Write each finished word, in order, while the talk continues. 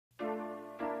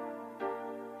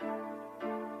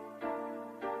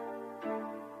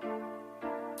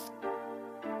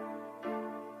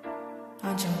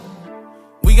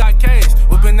We got cash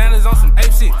with bananas on some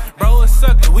ape shit. Bro, a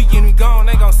sucker, we getting gone,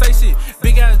 they gon' say shit.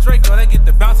 Big ass Draco, they get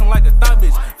the bouncing like a thought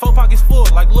bitch. 4 pockets full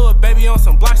like little baby on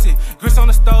some block shit. Grits on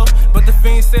the stove, but the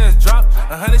fiend says drop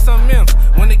 100 some M's.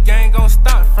 When the gang gon'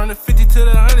 stop, from the 50 to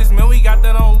the 100s, man, we got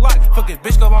that on lock. Fuck it,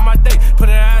 bitch, go by my day, put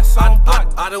her ass on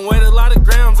block. I done weighed a lot of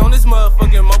grams on this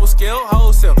motherfucking mobile scale,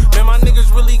 wholesale. Man, my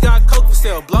niggas really got coke for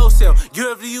sale, blow sale.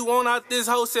 Whatever you want out this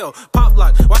wholesale, pop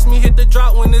lock. Watch me hit the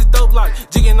drop when it's dope lock.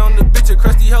 Jigging on the bitch, a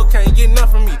crusty hoe can't get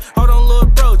nothing from me. Hold on, little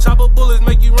bro, chopper bullets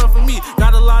make you run from me.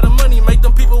 Got a lot of money, make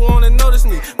them people wanna notice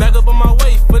me. Back up on my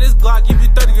waist for this Glock, give you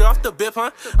 30 girl off the bip,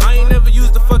 huh? I ain't never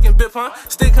used the fucking bip, huh?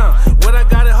 Stick, huh? What I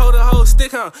got it, hold a whole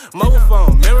stick, huh? Mobile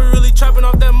phone, man, we really trapping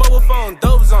off that mobile phone.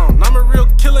 Dope zone, I'm a real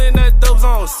killer in that dope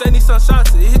zone. 70 some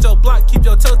shots, it hit your block, keep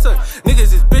your toe tucked.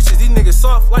 Niggas is bitches, these niggas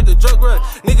soft like a drug run.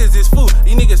 Niggas is food,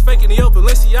 these niggas faking the open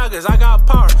Balenciagas. I got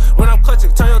power when I'm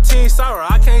clutching, turn your team sour.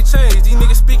 I can't change, these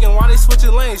niggas speaking while they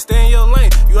switching lanes. Stay in your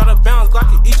lane, you out of bounds, Glock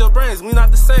can eat your brains. We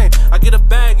not the same, I get a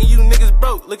bag and you niggas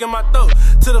broke. Look at my throat,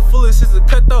 to the fullest is a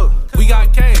cutthroat. We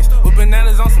got cash with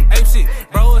bananas on some ape shit.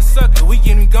 Bro, a sucker, we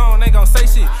getting gone, they gon' say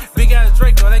shit. Big ass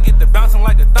Draco, they get the bouncing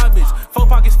like a thought bitch. 4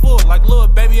 pockets full like little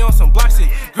baby on some block shit.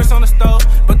 Grits on the stove,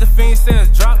 but the fiend says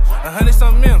drop 100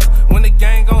 some M's. When the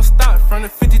gang gon' stop, from the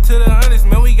 50 to the 100s,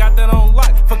 man, we got that on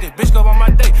lock. Fuck it, bitch, go by my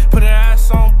day, put her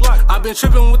ass on block. I been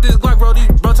tripping with this Glock, bro, these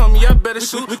bro told me I better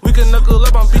shoot. We can knuckle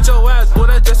up, I'm beat your ass, boy,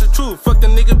 that's just the truth. Fuck the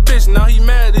nigga bitch, now he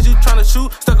mad, is you tryna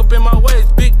shoot? Stuck up in my ways,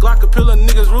 big Glock could peel a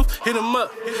nigga's roof. Hit him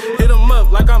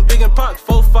up like I'm big and pox,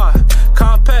 4-5.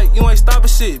 Compact, you ain't stopping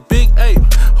shit, big 8.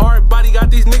 Hard body got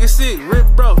these niggas sick, rip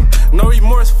bro, no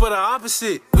remorse for the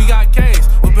opposite. We got cash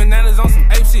with bananas on some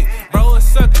ape shit. Bro, a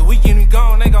sucker, we getting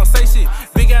gone, they gon' say shit.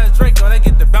 Big ass Draco, they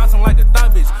get the bouncing like a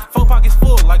thought bitch. 4 pockets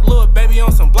full like little baby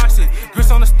on some block shit.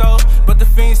 Grits on the stove, but the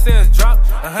fiend says drop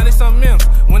 100 some M's.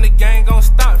 When the gang